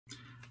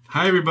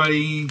Hi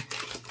everybody,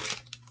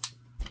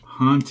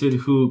 Haunted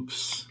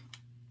Hoops.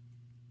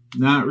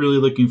 Not really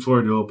looking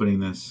forward to opening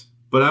this,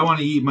 but I want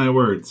to eat my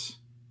words.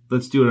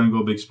 Let's do it on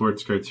Go Big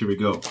Sports Cards. Here we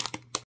go.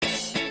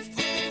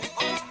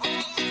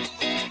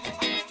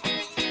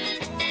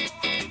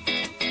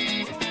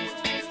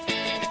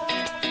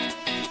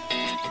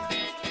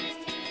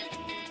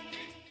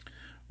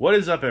 What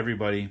is up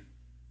everybody?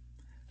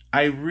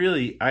 I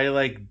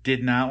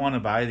did not want to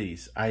buy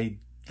these.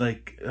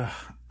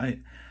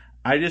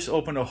 I just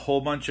opened a whole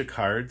bunch of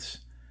cards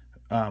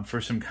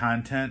for some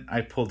content.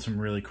 I pulled some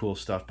really cool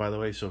stuff, by the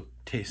way, so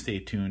stay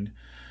tuned.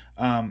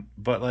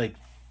 But like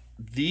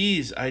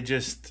these, I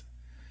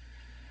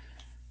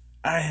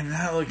am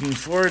not looking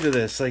forward to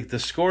this. Like the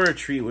score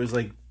treat was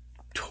like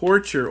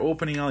torture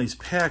opening all these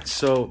packs.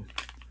 So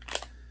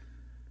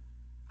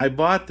I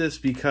bought this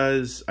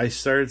because I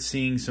started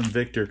seeing some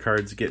Victor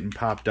cards getting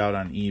popped out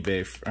on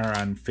eBay or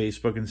on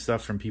Facebook and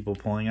stuff from people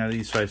pulling out of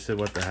these. So I said,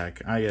 what the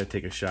heck? I got to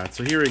take a shot.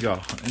 So here we go.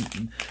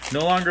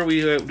 No longer do we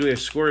have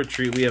score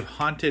treat. We have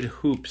Haunted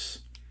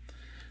Hoops.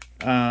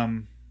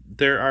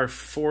 There are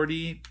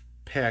 40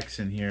 packs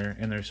in here,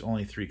 and there's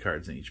only 3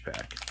 cards in each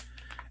pack.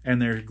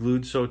 And they're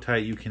glued so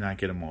tight you cannot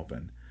get them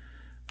open.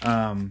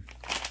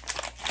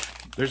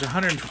 There's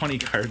 120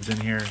 cards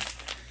in here.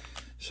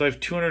 So I have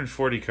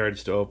 240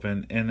 cards to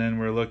open, and then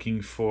we're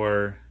looking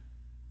for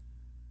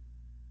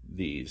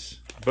these.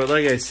 But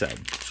like I said,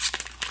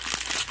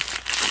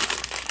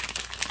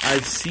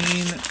 I've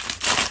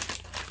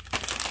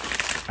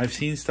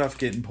seen stuff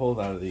getting pulled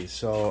out of these,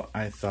 so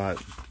I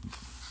thought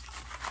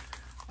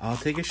I'll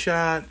take a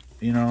shot,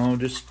 you know,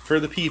 just for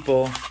the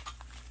people.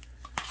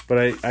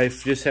 But I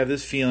just have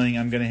this feeling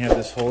I'm going to have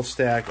this whole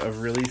stack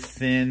of really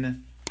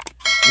thin,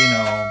 you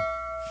know,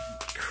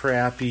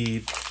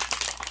 crappy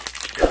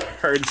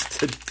cards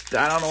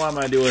I don't know what I'm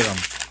going to do with them.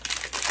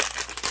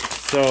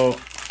 So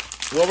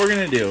what we're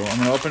going to do, I'm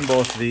going to open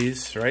both of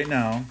these right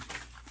now.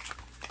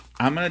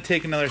 I'm going to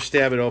take another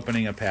stab at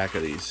opening a pack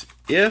of these.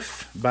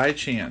 If by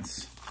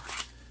chance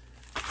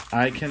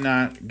I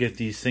cannot get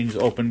these things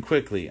open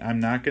quickly, I'm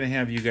not going to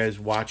have you guys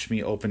watch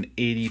me open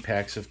 80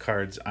 packs of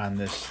cards on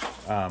this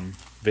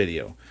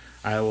video.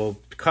 I will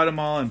cut them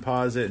all and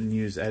pause it and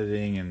use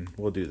editing, and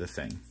we'll do the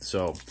thing.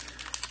 So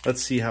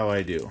let's see how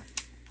I do.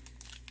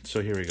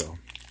 So here we go.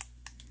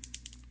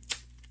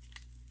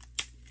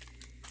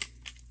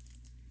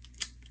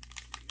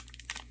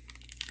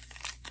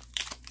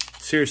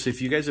 Seriously,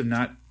 if you guys have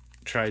not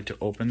tried to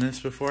open this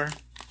before,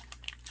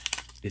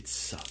 it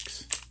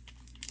sucks.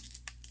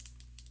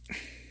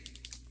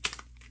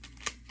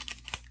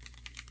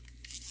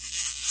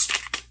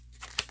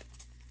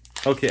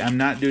 Okay, I'm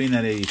not doing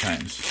that 80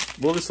 times.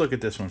 We'll just look at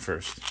this one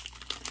first.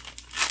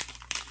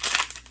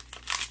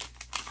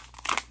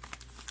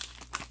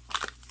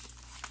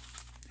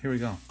 Here we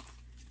go.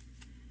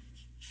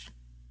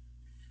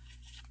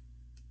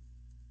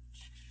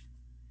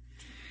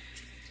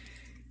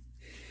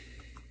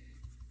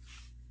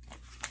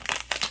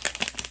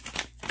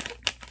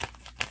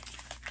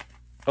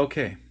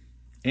 Okay,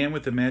 and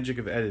with the magic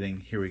of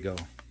editing, here we go.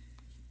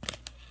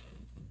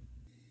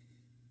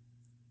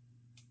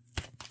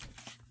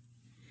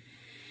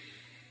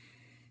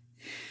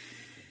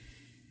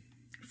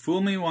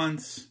 Fool me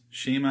once,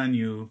 shame on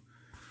you.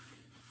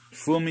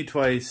 Fool me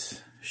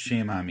twice,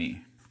 shame on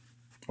me.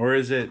 Or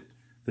is it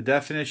the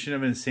definition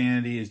of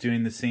insanity is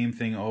doing the same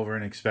thing over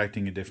and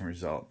expecting a different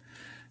result?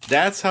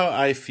 That's how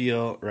I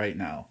feel right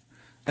now.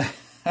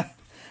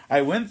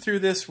 I went through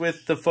this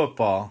with the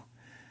football.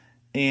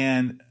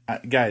 And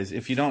guys,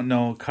 if you don't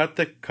know, cut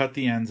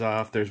the ends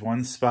off. There's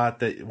one side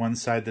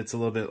that's a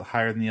little bit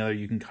higher than the other.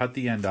 You can cut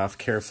the end off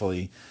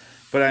carefully.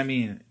 But I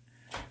mean,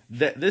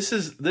 this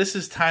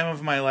is time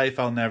of my life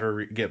I'll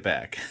never get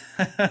back.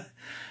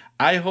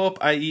 I hope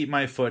I eat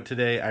my foot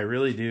today. I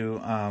really do.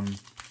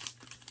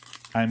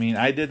 I mean,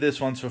 I did this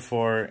once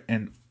before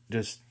and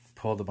just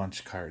pulled a bunch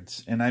of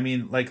cards. And I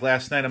mean, like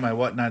last night on my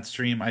Whatnot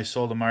stream, I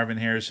sold a Marvin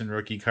Harrison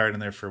rookie card in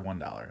there for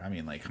 $1. I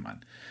mean, like, come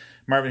on.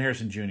 Marvin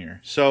Harrison Jr.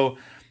 So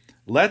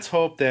let's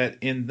hope that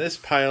in this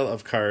pile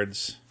of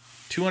cards,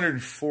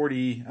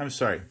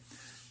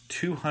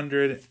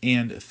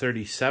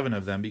 237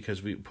 of them,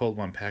 because we pulled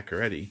one pack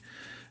already,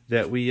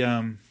 that we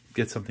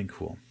get something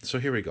cool. So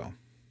here we go.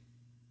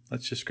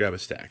 Let's just grab a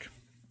stack.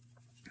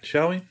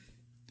 Shall we?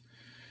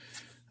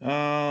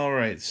 All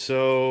right,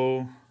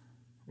 so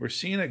we're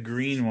seeing a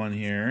green one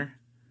here.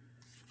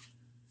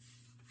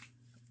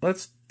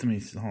 Let me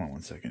hold on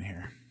one second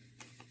here.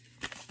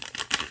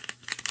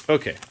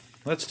 Okay,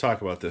 let's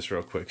talk about this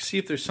real quick. See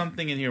if there's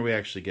something in here we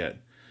actually get.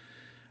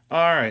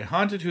 All right,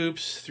 Haunted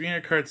Hoops,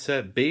 300 card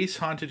set, base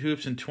Haunted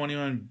Hoops, and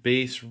 21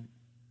 base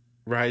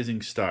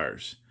Rising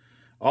Stars.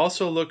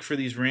 Also look for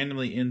these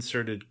randomly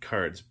inserted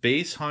cards.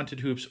 Base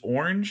Haunted Hoops,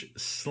 orange,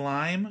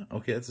 slime.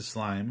 Okay, that's a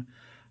slime.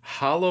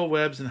 Hollow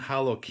webs and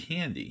hollow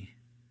candy.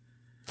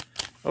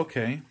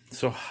 Okay,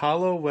 so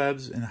hollow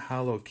webs and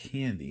hollow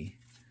candy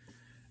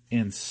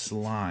and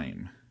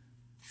slime.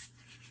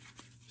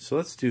 So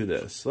let's do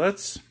this.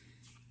 Let's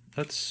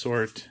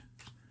sort.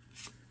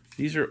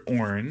 These are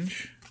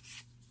orange.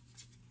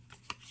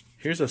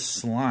 Here's a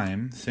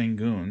slime,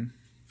 Sangoon.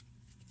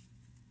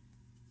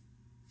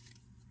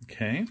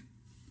 Okay.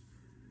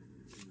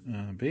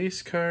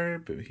 Base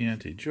card,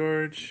 Bibiante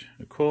George.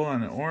 Nicole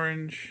on an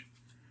orange.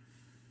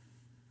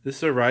 This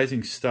is a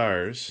Rising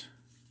Stars.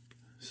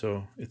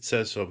 So it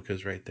says so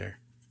because right there.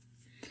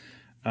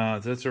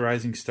 That's a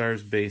Rising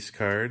Stars base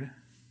card.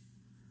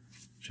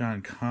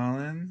 John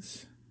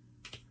Collins.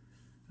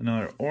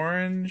 Another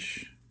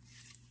orange.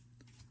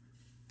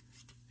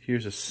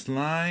 Here's a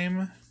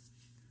slime.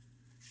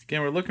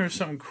 Again, we're looking for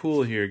something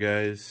cool here,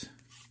 guys.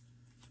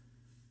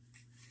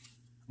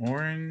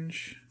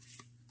 Orange.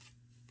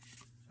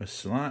 A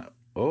slime.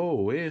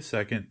 Oh, wait a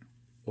second.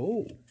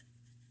 Oh,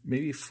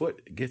 maybe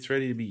foot gets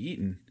ready to be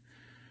eaten.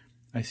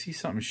 I see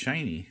something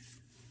shiny.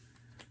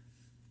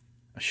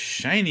 A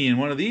shiny in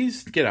one of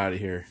these? Get out of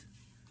here.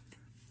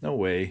 No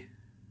way.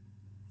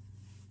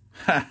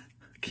 Ha!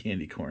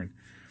 Candy corn.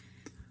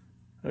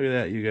 Look at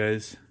that, you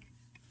guys.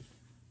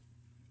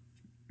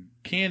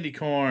 Candy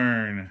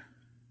corn.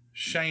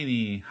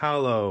 Shiny.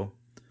 Hollow.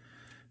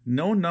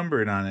 No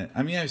numbered on it.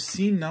 I mean, I've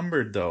seen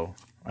numbered, though.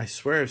 I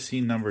swear I've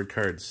seen numbered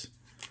cards.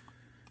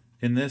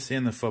 In this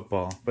and the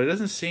football. But it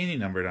doesn't say any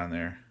numbered on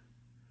there.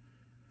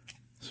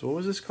 So what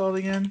was this called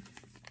again?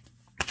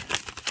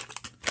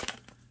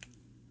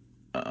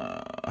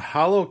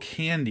 Hollow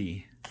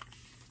Candy.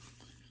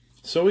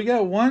 So we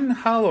got one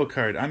hollow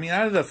card. I mean,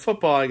 out of the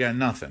football, I got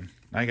nothing.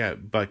 I got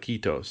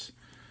Baquitos.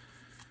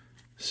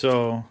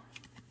 So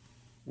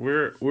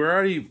we're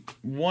already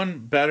one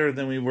better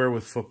than we were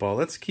with football.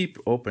 Let's keep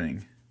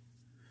opening.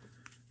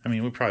 I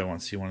mean, we probably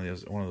won't see one of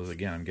those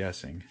again, I'm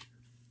guessing.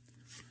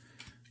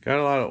 Got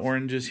a lot of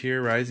oranges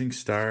here. Rising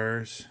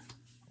Stars.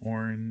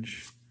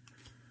 Orange.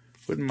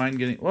 Wouldn't mind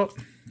getting... Whoa,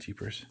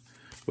 jeepers.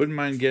 Wouldn't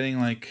mind getting,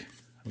 like,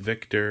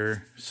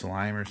 Victor,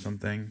 Slime or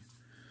something.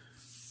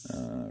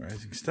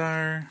 Rising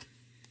Star.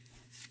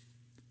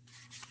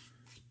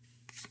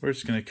 We're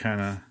just going to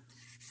kind of...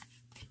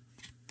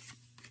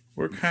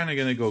 We're kind of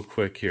going to go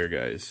quick here,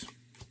 guys.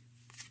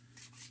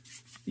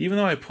 Even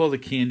though I pulled a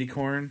candy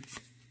corn...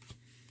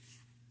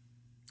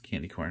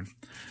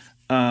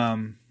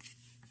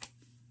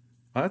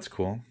 Oh, that's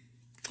cool.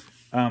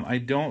 I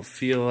don't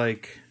feel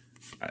like...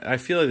 I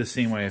feel like the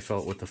same way I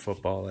felt with the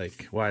football.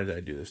 Like, why did I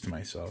do this to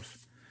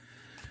myself?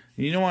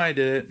 And you know why I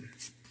did it?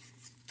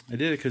 I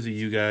did it because of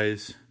you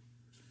guys.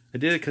 I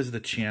did it because of the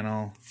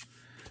channel.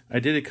 I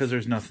did it because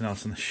there's nothing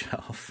else on the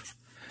shelf.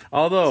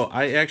 Although,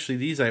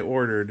 these I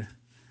ordered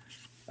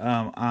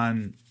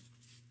on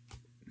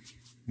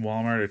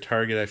Walmart or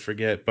Target, I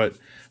forget. But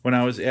when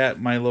I was at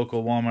my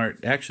local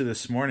Walmart, actually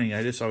this morning,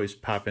 I just always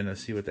pop in to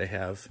see what they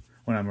have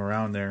when I'm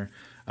around there.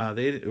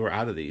 They were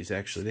out of these,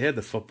 actually. They had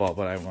the football,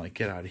 but I'm like,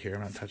 get out of here.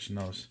 I'm not touching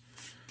those.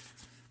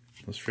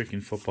 Those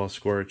freaking football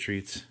scorer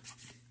treats.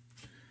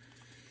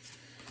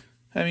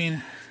 I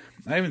mean,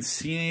 I haven't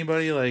seen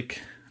anybody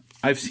like...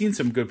 I've seen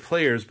some good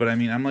players, but I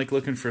mean, I'm like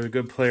looking for a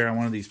good player on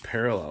one of these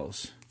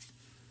parallels.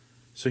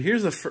 So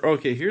here's the...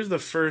 here's the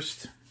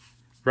first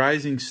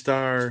Rising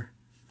Star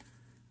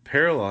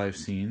parallel I've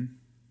seen.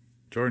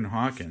 Jordan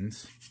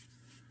Hawkins.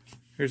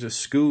 Here's a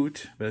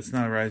Scoot, but it's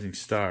not a Rising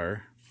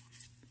Star.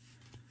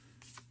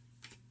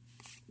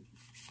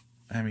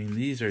 I mean,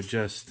 these are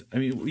just... I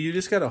mean, you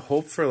just got to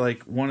hope for,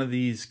 like, one of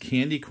these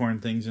candy corn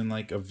things in,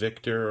 like, a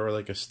Victor or,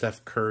 like, a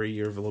Steph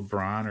Curry or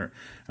LeBron. Or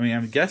I mean,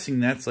 I'm guessing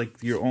that's,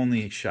 like, your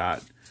only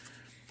shot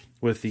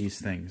with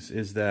these things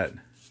is that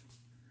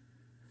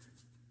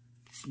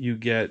you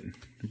get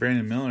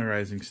Brandon Miller,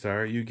 Rising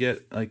Star. You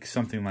get, like,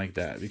 something like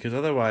that. Because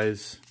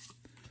otherwise,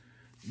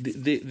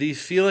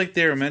 these feel like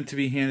they're meant to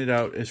be handed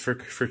out as for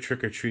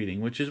trick-or-treating,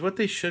 which is what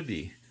they should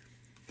be.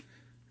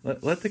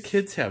 Let the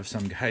kids have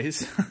some,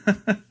 guys.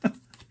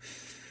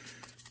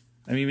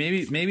 I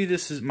mean, maybe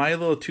this is my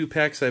little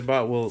 2-packs I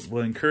bought will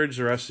encourage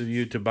the rest of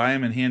you to buy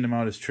them and hand them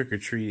out as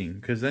trick-or-treating.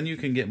 Because then you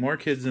can get more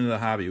kids into the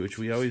hobby, which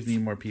we always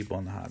need more people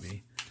in the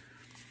hobby.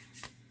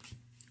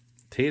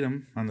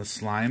 Tatum on the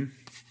slime.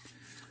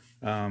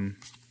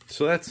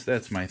 So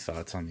that's my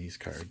thoughts on these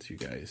cards, you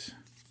guys.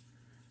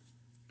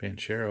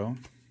 Banchero.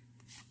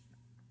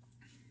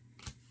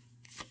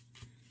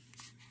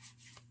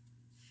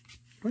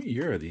 What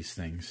year are these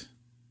things?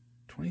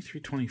 23,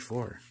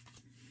 24.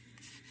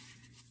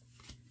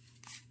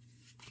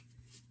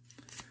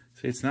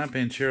 See, it's not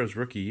Banchero's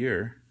rookie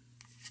year.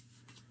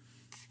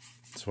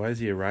 So why is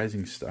he a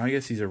Rising Star? I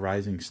guess he's a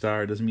Rising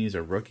Star. It doesn't mean he's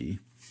a rookie.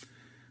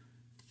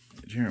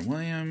 Jarrett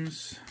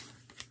Williams.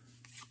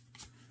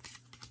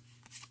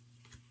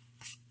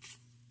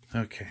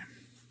 Okay.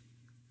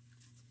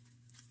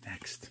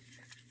 Next.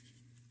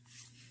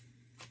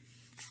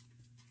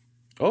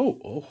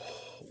 Oh.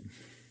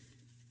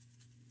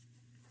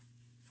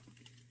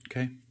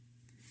 Okay.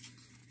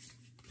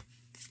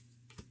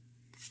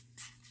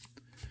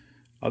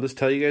 I'll just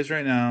tell you guys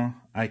right now,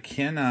 I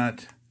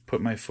cannot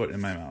put my foot in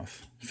my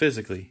mouth.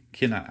 Physically,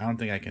 cannot. I don't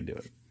think I can do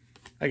it.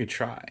 I could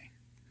try.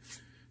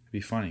 It'd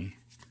be funny.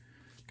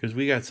 Because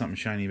we got something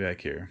shiny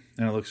back here.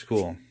 And it looks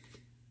cool.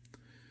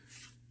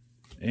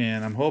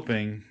 And I'm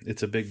hoping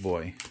it's a big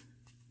boy.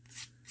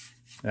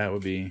 That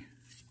would be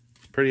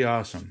Pretty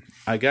awesome.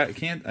 I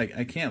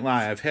can't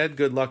lie. I've had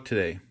good luck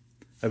today.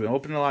 I've been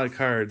opening a lot of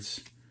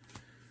cards,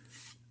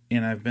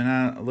 and I've been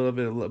on a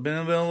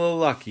little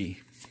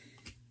lucky.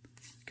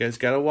 You guys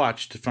got to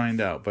watch to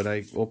find out. But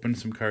I opened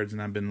some cards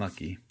and I've been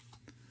lucky.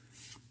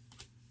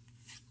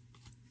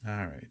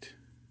 All right.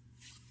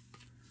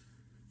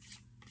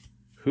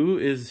 Who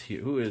is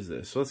here? Who is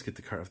this? So let's get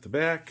the card off the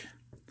back.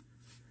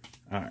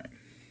 All right.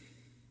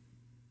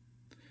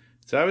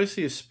 It's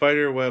obviously a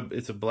spider web.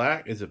 It's a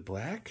black. Is it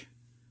black?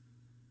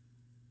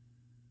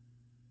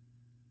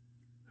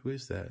 Who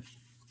is that?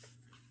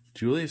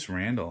 Julius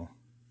Randle.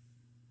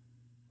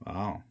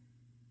 Wow.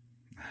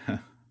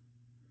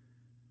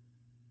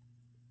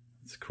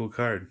 It's a cool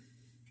card.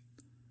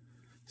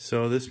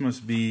 So this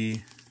must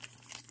be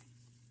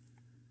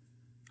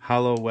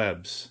Hollow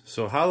Webs.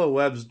 So Hollow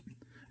Webs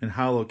and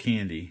Hollow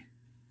Candy.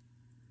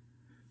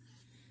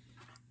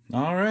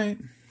 All right.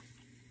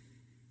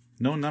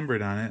 No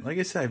numbered on it. Like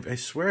I said, I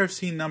swear I've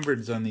seen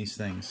numbereds on these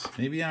things.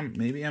 Maybe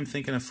I'm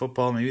thinking of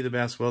football. Maybe the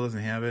basketball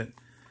doesn't have it.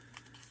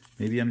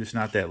 Maybe I'm just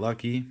not that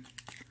lucky.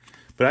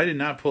 But I did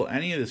not pull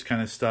any of this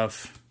kind of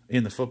stuff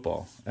in the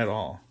football at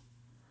all.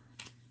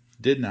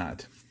 Did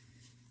not.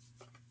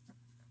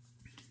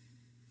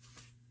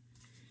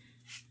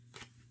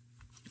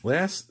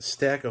 Last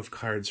stack of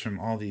cards from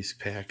all these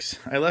packs.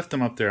 I left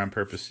them up there on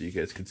purpose so you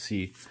guys could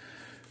see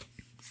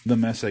the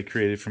mess I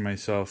created for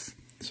myself.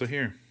 So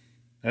here.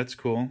 That's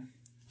cool.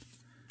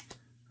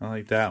 I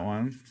like that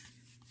one.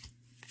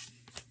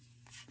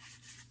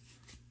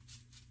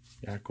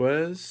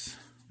 Yaquez.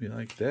 We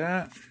like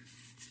that.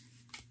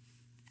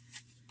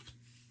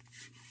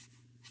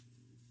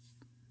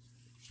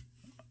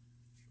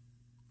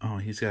 Oh,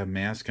 he's got a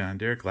mask on.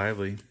 Derek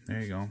Lively.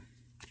 There you go.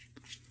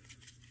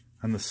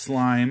 On the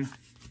slime.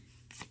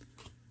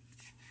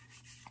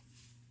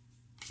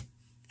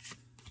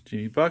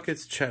 Jimmy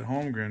Buckets, Chet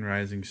Holmgren,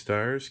 Rising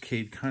Stars,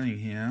 Cade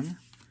Cunningham.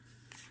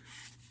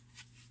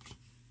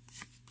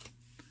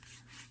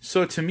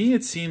 So to me,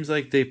 it seems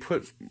like they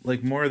put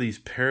like more of these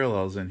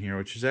parallels in here,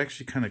 which is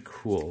actually kind of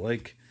cool.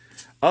 Like,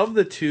 of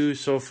the two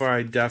so far,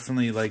 I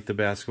definitely like the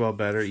basketball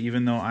better,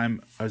 even though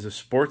as a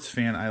sports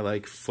fan, I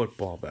like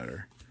football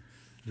better.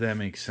 If that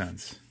makes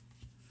sense.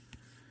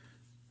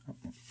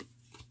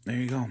 There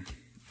you go.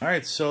 All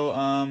right, so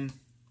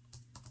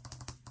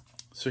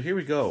here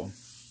we go.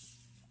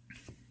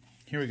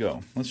 Here we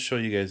go. Let's show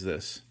you guys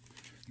this.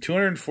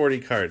 240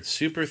 cards,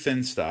 super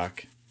thin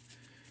stock,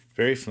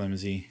 very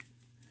flimsy.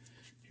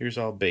 Here's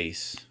all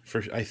base,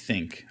 I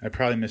think. I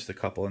probably missed a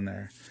couple in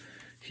there.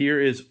 Here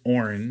is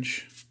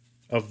orange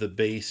of the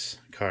base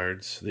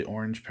cards, the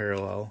orange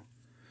parallel.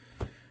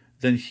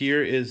 Then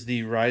here is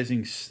the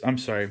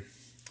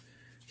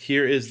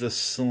here is the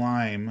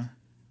slime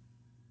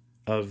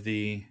of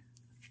the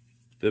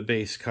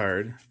base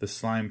card, the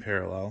slime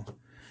parallel.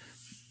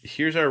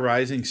 Here's our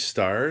Rising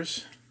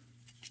Stars.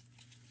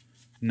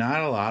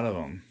 Not a lot of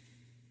them.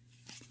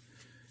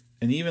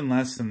 And even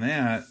less than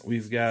that,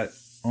 we've got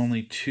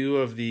only 2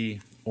 of the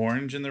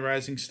orange in the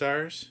Rising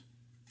Stars,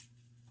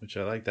 which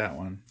I like that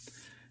one,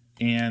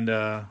 and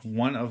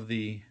 1 of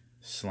the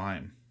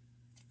slime.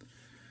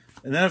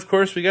 And then, of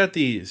course, we got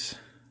these.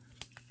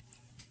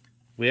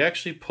 We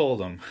actually pulled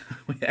them.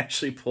 We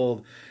actually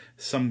pulled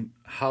some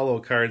hollow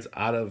cards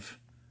out of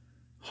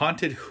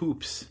Haunted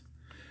Hoops.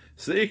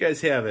 So there you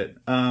guys have it.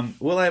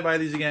 Will I buy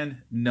these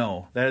again?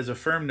 No. That is a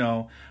firm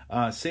no.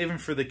 Save them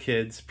for the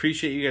kids.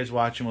 Appreciate you guys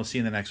watching. We'll see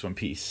you in the next one.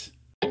 Peace.